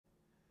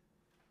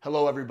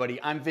Hello everybody,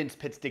 I'm Vince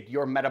Pitstick,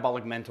 your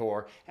metabolic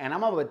mentor, and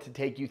I'm about to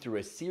take you through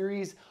a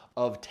series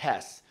of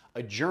tests,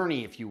 a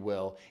journey if you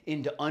will,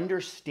 into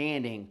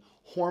understanding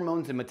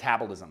hormones and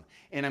metabolism.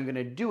 And I'm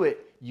gonna do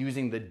it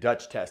using the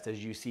Dutch test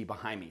as you see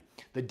behind me.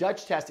 The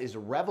Dutch test is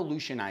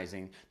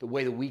revolutionizing the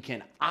way that we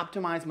can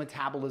optimize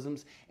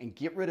metabolisms and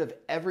get rid of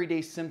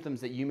everyday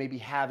symptoms that you may be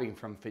having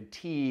from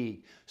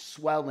fatigue,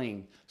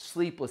 swelling,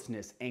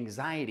 sleeplessness,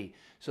 anxiety.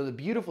 So the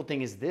beautiful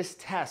thing is this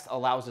test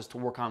allows us to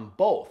work on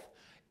both,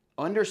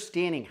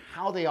 understanding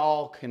how they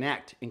all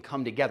connect and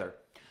come together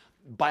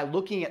by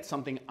looking at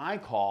something I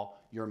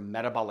call your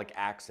metabolic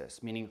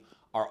axis, meaning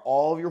are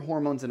all of your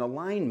hormones in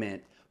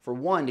alignment, for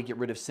one, to get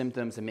rid of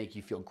symptoms and make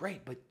you feel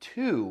great, but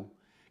two,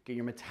 get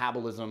your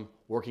metabolism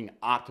working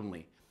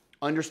optimally.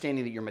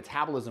 Understanding that your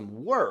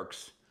metabolism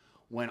works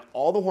when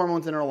all the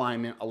hormones are in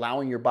alignment,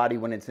 allowing your body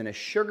when it's in a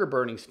sugar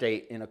burning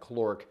state in a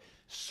caloric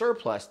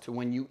surplus to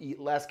when you eat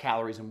less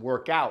calories and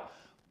work out,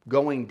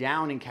 going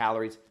down in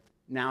calories,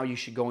 now you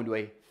should go into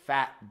a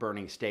fat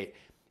burning state.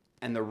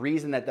 And the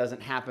reason that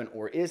doesn't happen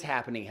or is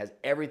happening has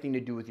everything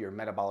to do with your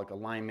metabolic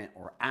alignment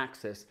or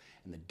axis,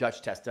 and the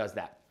Dutch test does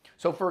that.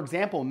 So for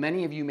example,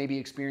 many of you may be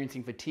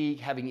experiencing fatigue,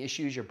 having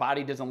issues, your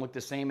body doesn't look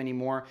the same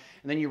anymore,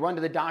 and then you run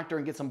to the doctor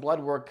and get some blood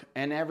work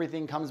and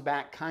everything comes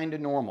back kind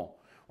of normal,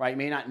 right? You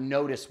may not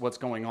notice what's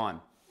going on.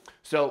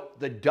 So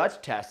the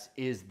Dutch test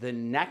is the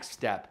next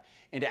step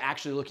into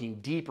actually looking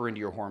deeper into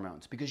your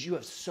hormones, because you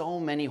have so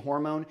many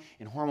hormone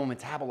and hormone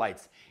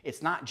metabolites.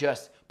 It's not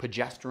just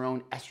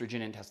progesterone,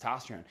 estrogen, and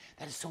testosterone.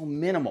 That is so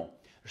minimal.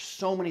 There's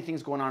so many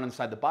things going on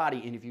inside the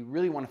body, and if you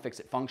really want to fix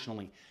it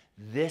functionally,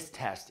 this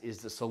test is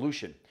the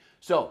solution.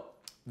 So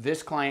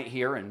this client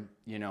here, and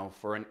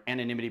for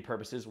anonymity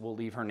purposes, we'll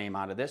leave her name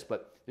out of this,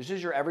 but this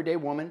is your everyday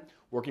woman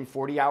working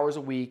 40 hours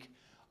a week,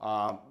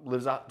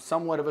 lives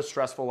somewhat of a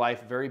stressful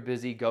life, very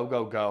busy, go,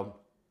 go, go,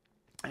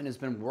 and has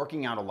been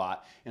working out a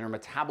lot, and her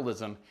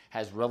metabolism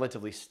has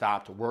relatively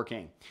stopped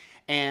working.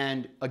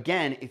 And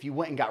again, if you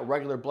went and got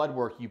regular blood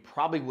work, you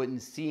probably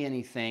wouldn't see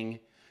anything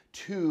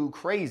too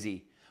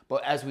crazy.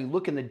 But as we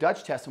look in the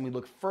Dutch test and we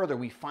look further,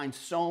 we find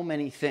so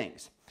many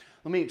things.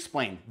 Let me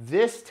explain.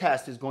 This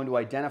test is going to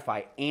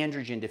identify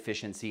androgen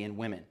deficiency in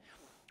women.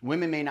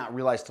 Women may not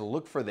realize to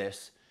look for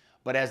this,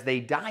 but as they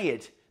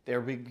diet,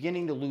 they're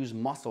beginning to lose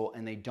muscle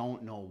and they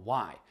don't know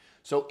why.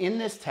 So in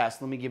this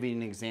test, let me give you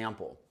an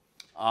example.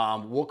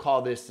 We'll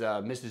call this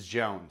Mrs.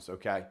 Jones,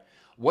 okay?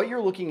 What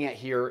you're looking at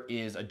here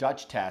is a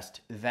Dutch test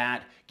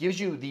that gives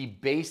you the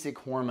basic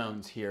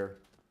hormones here.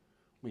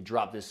 Let me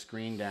drop this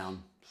screen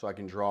down so I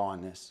can draw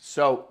on this.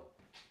 So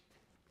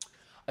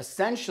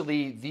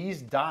essentially,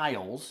 these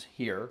dials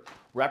here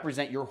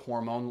represent your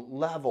hormone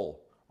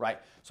level, right?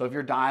 So if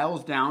your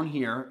dial's down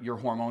here, your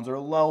hormones are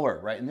lower,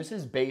 right? And this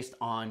is based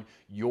on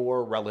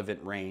your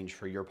relevant range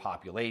for your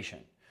population,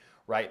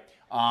 right?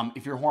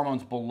 If your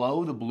hormone's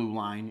below the blue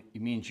line,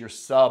 it means you're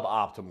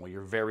suboptimal,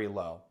 you're very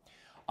low.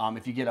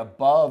 If you get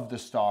above the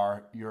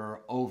star,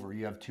 you're over,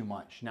 you have too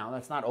much. Now,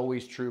 that's not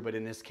always true, but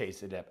in this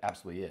case, it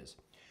absolutely is.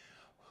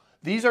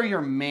 These are your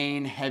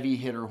main heavy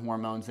hitter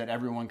hormones that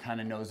everyone kind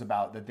of knows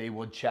about that they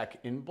would check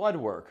in blood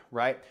work,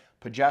 right?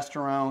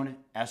 Progesterone,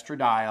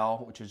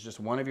 estradiol, which is just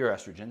one of your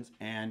estrogens,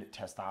 and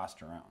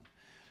testosterone.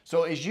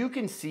 So as you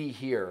can see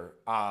here,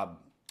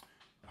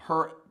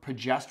 her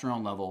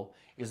progesterone level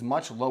is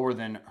much lower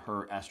than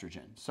her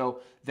estrogen.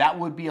 So that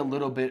would be a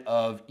little bit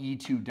of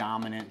E2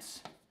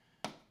 dominance.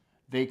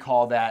 They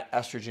call that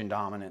estrogen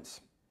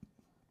dominance.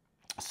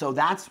 So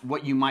that's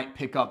what you might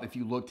pick up if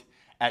you looked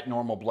at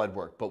normal blood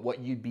work. But what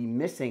you'd be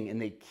missing,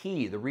 and the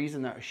key, the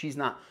reason that she's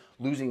not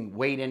losing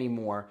weight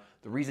anymore,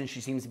 the reason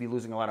she seems to be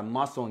losing a lot of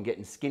muscle and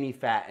getting skinny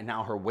fat, and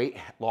now her weight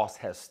loss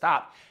has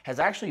stopped, has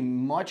actually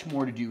much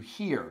more to do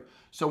here.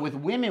 So with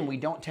women, we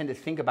don't tend to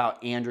think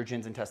about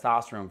androgens and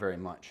testosterone very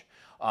much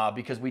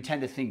because we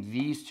tend to think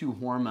these two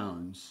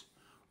hormones,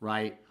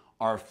 right,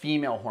 are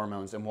female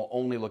hormones, and we'll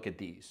only look at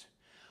these.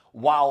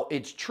 While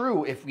it's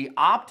true, if we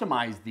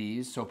optimize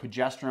these, so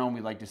progesterone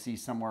we like to see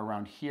somewhere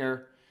around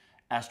here,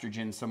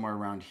 estrogen somewhere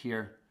around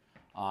here,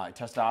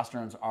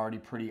 testosterone's already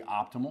pretty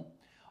optimal,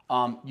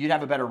 you'd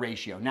have a better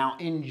ratio. Now,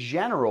 in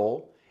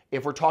general,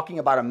 if we're talking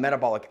about a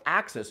metabolic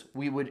axis,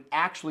 we would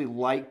actually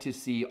like to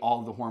see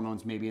all of the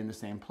hormones maybe in the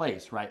same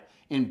place, right?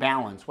 In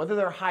balance, whether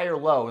they're high or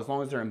low, as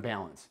long as they're in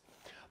balance.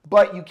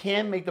 But you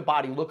can make the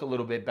body look a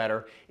little bit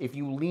better if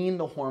you lean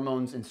the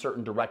hormones in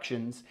certain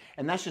directions.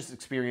 And that's just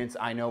experience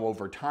I know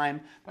over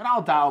time. But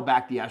I'll dial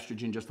back the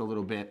estrogen just a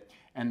little bit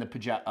and the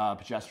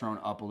progesterone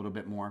up a little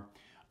bit more.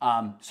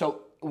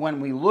 So when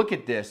we look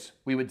at this,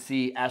 we would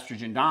see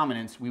estrogen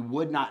dominance. We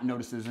would not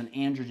notice there's an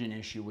androgen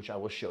issue, which I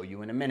will show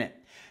you in a minute.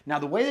 Now,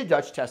 the way the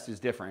Dutch test is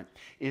different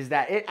is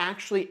that it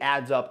actually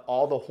adds up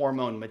all the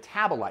hormone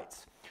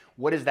metabolites.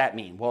 What does that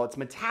mean? Well, it's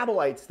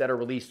metabolites that are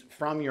released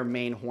from your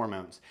main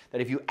hormones.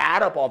 That if you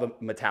add up all the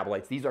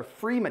metabolites, these are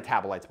free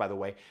metabolites, by the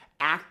way,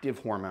 active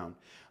hormone.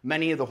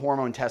 Many of the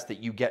hormone tests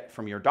that you get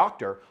from your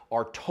doctor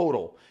are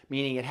total,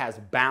 meaning it has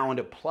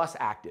bound plus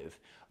active.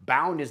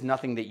 Bound is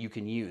nothing that you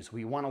can use.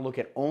 We want to look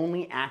at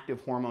only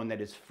active hormone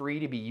that is free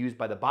to be used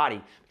by the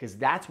body, because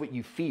that's what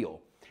you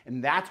feel.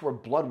 And that's where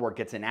blood work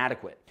gets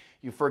inadequate.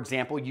 For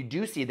example, you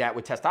do see that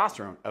with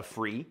testosterone, a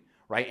free,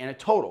 right, and a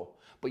total.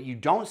 But you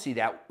don't see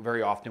that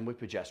very often with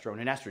progesterone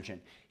and estrogen.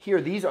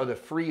 Here, these are the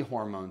free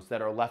hormones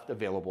that are left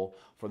available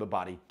for the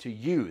body to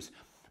use.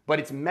 But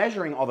it's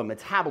measuring all the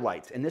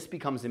metabolites, and this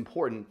becomes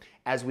important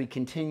as we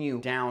continue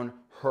down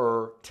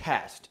her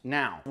test.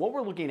 Now, what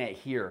we're looking at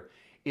here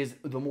is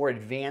the more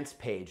advanced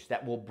page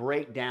that will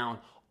break down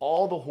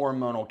all the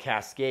hormonal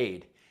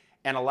cascade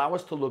and allow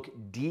us to look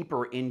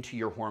deeper into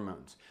your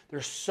hormones.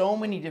 There's so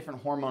many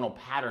different hormonal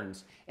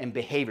patterns and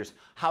behaviors,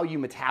 how you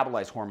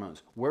metabolize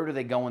hormones, where do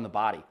they go in the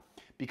body?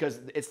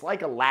 Because it's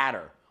like a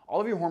ladder. All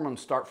of your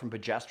hormones start from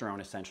progesterone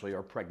essentially,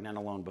 or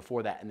pregnenolone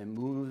before that, and then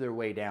move their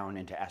way down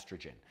into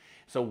estrogen.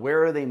 So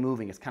where are they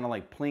moving? It's kind of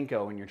like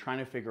Plinko, and you're trying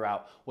to figure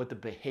out what the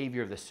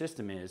behavior of the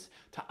system is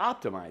to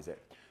optimize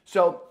it.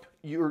 So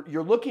you're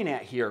looking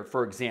at here,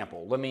 for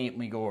example, let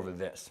me go over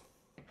this.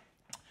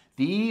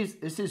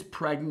 This is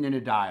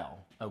pregnanediol,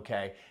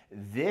 okay?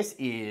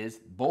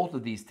 Both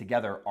of these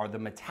together are the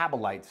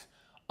metabolites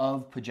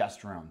of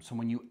progesterone. So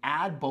when you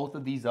add both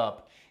of these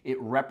up, it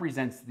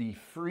represents the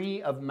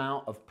free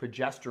amount of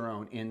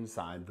progesterone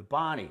inside the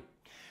body.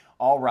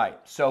 All right,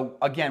 so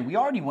again, we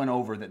already went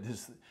over that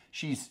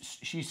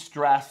she's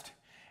stressed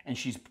and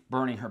she's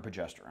burning her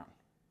progesterone,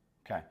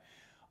 okay?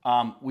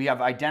 We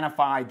have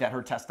identified that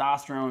her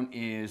testosterone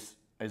is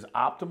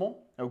optimal,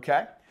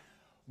 okay?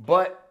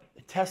 But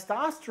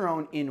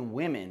testosterone in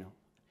women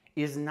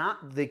is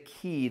not the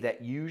key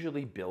that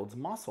usually builds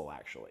muscle,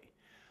 actually.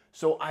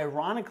 So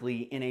ironically,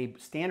 in a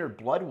standard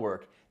blood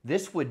work,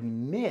 this would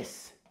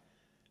miss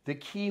the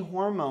key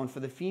hormone for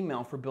the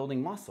female for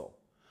building muscle,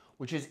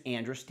 which is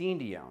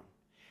androstenedione.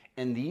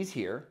 And these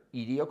here,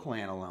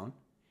 etiochalanolone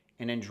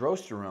and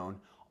androsterone,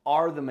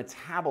 are the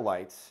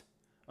metabolites,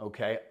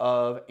 okay,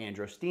 of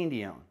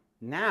androstenedione.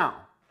 Now,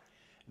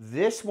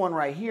 this one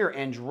right here,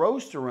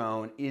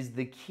 androsterone, is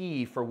the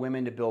key for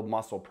women to build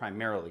muscle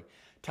primarily.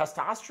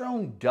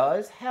 Testosterone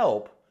does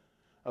help,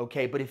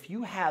 okay, but if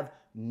you have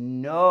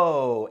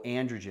no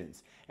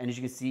androgens, and as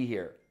you can see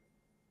here,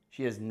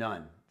 she has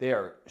none. They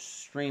are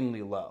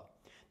extremely low.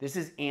 This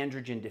is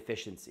androgen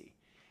deficiency.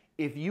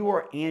 If you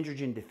are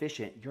androgen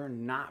deficient, you're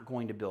not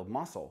going to build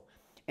muscle.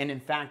 And in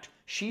fact,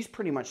 she's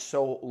pretty much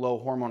so low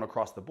hormone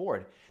across the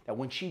board that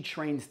when she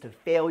trains to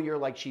failure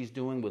like she's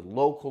doing with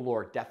low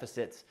caloric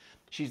deficits,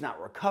 she's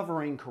not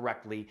recovering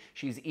correctly,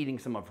 she's eating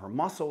some of her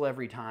muscle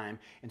every time,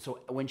 and so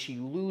when she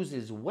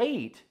loses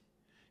weight,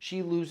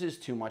 she loses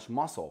too much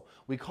muscle.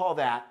 We call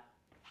that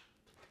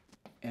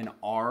an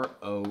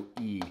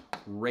ROE,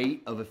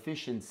 rate of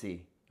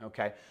efficiency,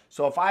 okay?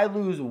 So if I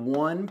lose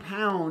 1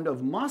 pound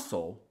of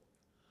muscle,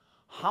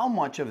 how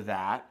much of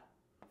that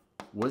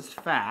was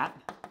fat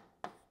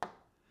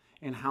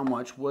and how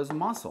much was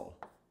muscle,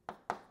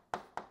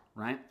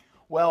 right?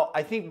 Well,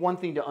 I think one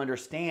thing to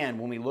understand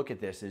when we look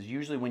at this is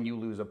usually when you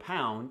lose a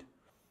pound,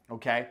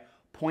 okay,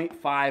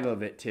 0.5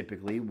 of it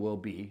typically will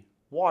be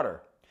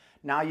water.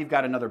 Now you've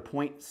got another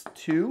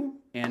 0.2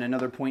 and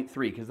another 0.3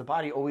 because the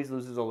body always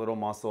loses a little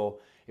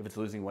muscle if it's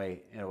losing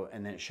weight, you know,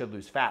 and then it should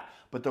lose fat.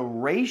 But the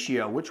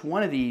ratio, which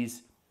one of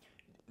these,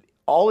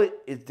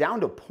 it's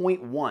down to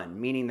 0.1,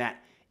 meaning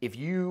that if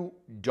you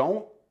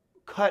don't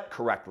cut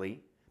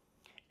correctly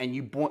and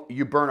you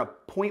burn a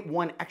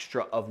 0.1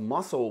 extra of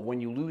muscle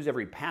when you lose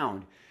every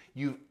pound,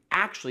 you've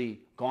actually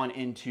gone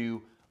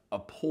into a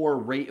poor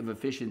rate of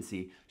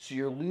efficiency. So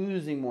you're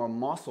losing more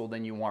muscle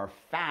than you are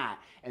fat,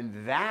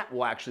 and that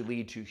will actually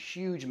lead to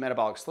huge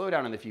metabolic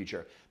slowdown in the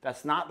future.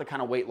 That's not the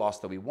kind of weight loss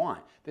that we want.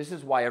 This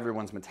is why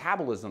everyone's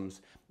metabolisms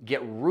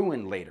get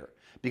ruined later.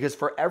 Because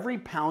for every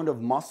pound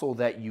of muscle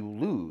that you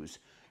lose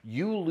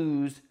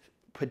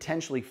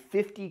potentially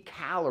 50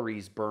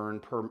 calories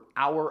burned per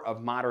hour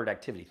of moderate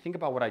activity. Think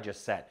about what I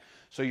just said.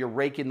 So you're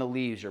raking the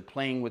leaves, you're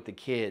playing with the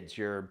kids,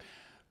 you're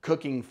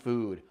cooking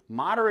food.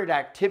 Moderate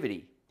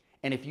activity.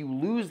 And if you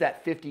lose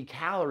that 50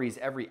 calories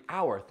every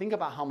hour, think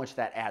about how much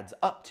that adds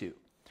up to.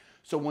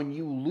 So when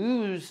you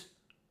lose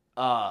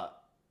an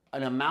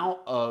amount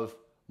of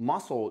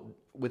muscle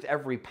with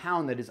every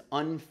pound that is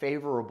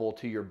unfavorable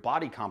to your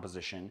body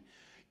composition,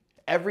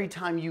 every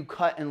time you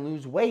cut and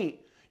lose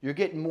weight, you're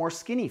getting more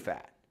skinny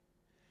fat.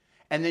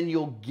 And then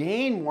you'll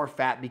gain more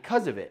fat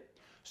because of it.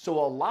 So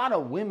a lot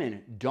of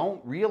women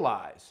don't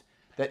realize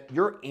that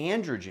your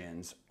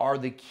androgens are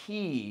the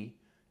key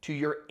to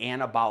your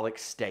anabolic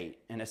state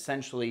and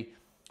essentially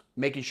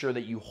making sure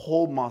that you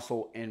hold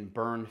muscle and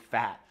burn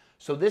fat.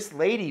 So this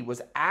lady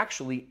was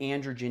actually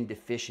androgen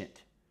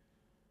deficient.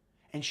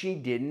 And she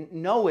didn't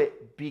know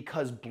it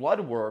because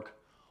blood work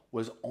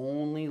was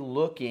only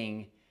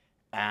looking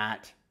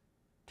at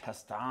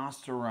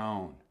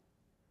testosterone.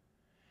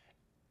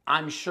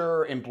 I'm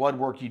sure in blood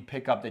work you'd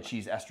pick up that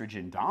she's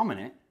estrogen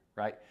dominant,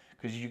 right?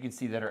 Because you can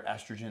see that her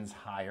estrogen's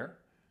higher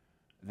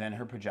than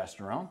her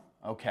progesterone.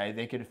 Okay,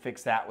 they could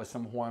fix that with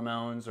some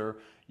hormones or,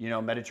 you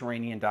know,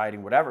 Mediterranean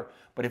dieting, whatever.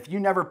 But if you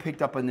never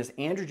picked up on this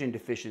androgen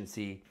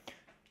deficiency,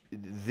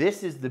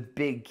 this is the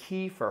big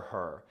key for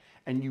her.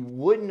 And you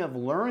wouldn't have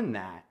learned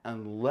that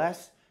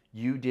unless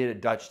you did a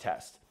Dutch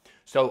test.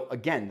 So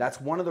again, that's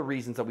one of the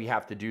reasons that we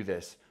have to do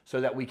this, so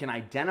that we can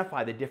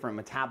identify the different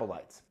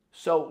metabolites.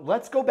 So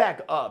let's go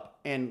back up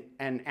and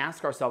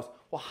ask ourselves,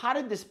 well, how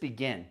did this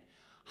begin?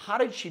 How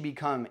did she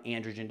become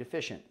androgen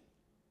deficient?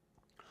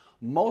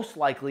 Most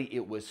likely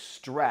it was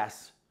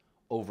stress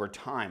over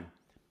time.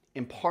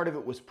 And part of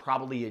it was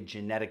probably a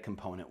genetic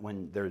component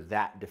when they're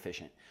that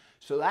deficient.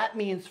 So that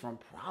means from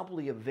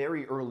probably a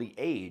very early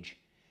age,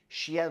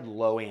 she had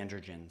low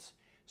androgens.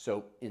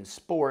 So in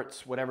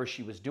sports, whatever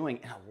she was doing,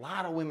 and a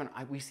lot of women,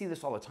 we see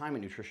this all the time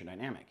in Nutrition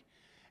Dynamic,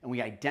 and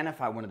we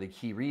identify one of the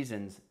key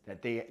reasons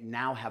that they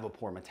now have a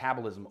poor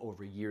metabolism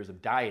over years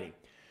of dieting.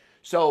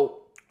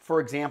 So for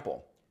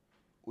example,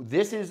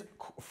 this is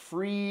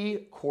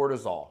free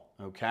cortisol,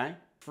 okay?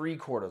 Free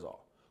cortisol.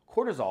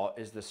 Cortisol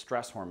is the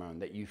stress hormone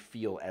that you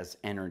feel as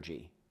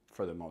energy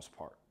for the most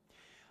part.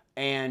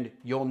 And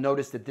you'll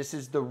notice that this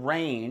is the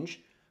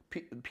range.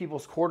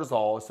 People's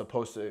cortisol is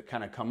supposed to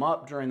kind of come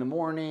up during the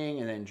morning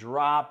and then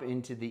drop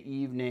into the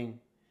evening.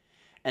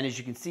 And as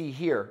you can see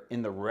here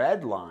in the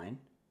red line,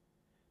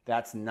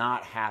 that's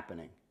not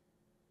happening.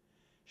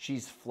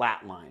 She's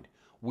flatlined.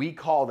 We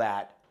call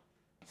that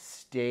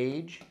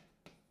stage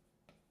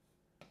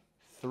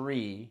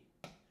 3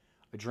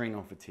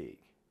 adrenal fatigue.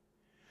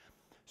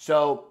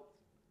 So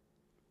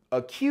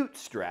acute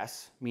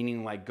stress,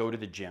 meaning like go to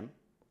the gym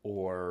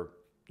or,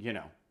 you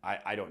know,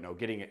 I don't know,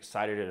 getting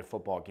excited at a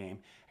football game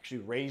actually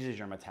raises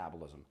your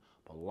metabolism.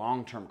 But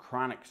long-term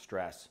chronic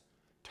stress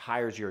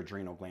tires your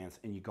adrenal glands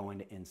and you go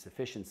into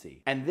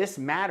insufficiency. And this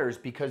matters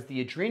because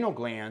the adrenal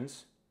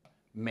glands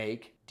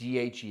make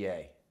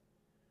DHEA.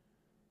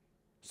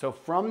 So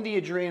from the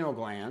adrenal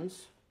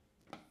glands,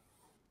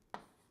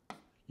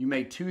 you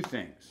make two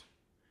things.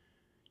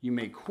 You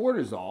make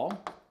cortisol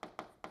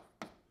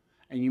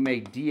and you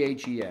make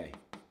DHEA.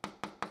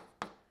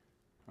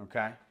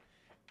 Okay?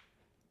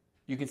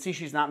 You can see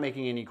she's not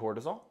making any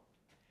cortisol,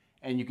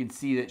 and you can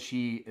see that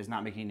she is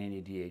not making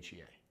any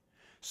DHEA.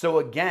 So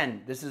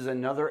again, this is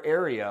another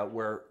area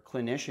where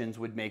clinicians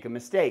would make a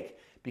mistake,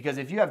 because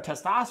if you have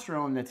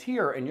testosterone that's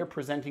here and you're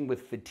presenting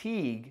with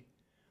fatigue,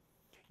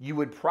 you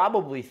would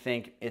probably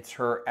think it's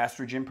her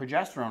estrogen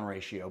progesterone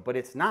ratio, but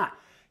it's not.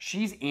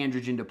 She's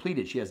androgen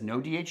depleted. She has no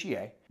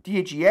DHEA.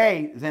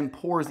 DHEA then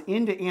pours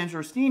into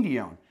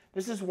androstenedione.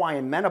 This is why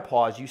in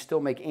menopause you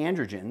still make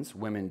androgens,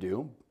 women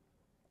do,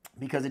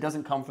 because it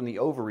doesn't come from the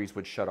ovaries,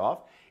 which shut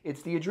off.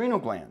 It's the adrenal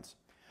glands.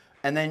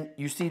 And then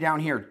you see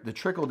down here the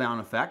trickle-down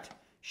effect.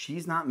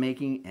 She's not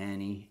making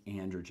any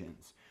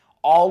androgens.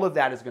 All of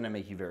that is going to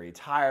make you very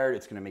tired.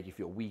 It's going to make you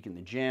feel weak in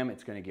the gym.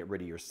 It's going to get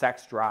rid of your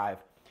sex drive.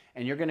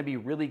 And you're going to be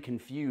really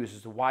confused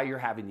as to why you're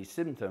having these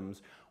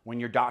symptoms when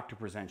your doctor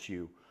presents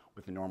you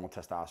with a normal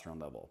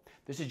testosterone level.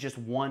 This is just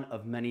one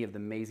of many of the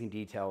amazing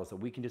details that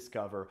we can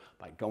discover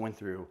by going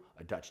through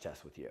a Dutch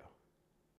test with you.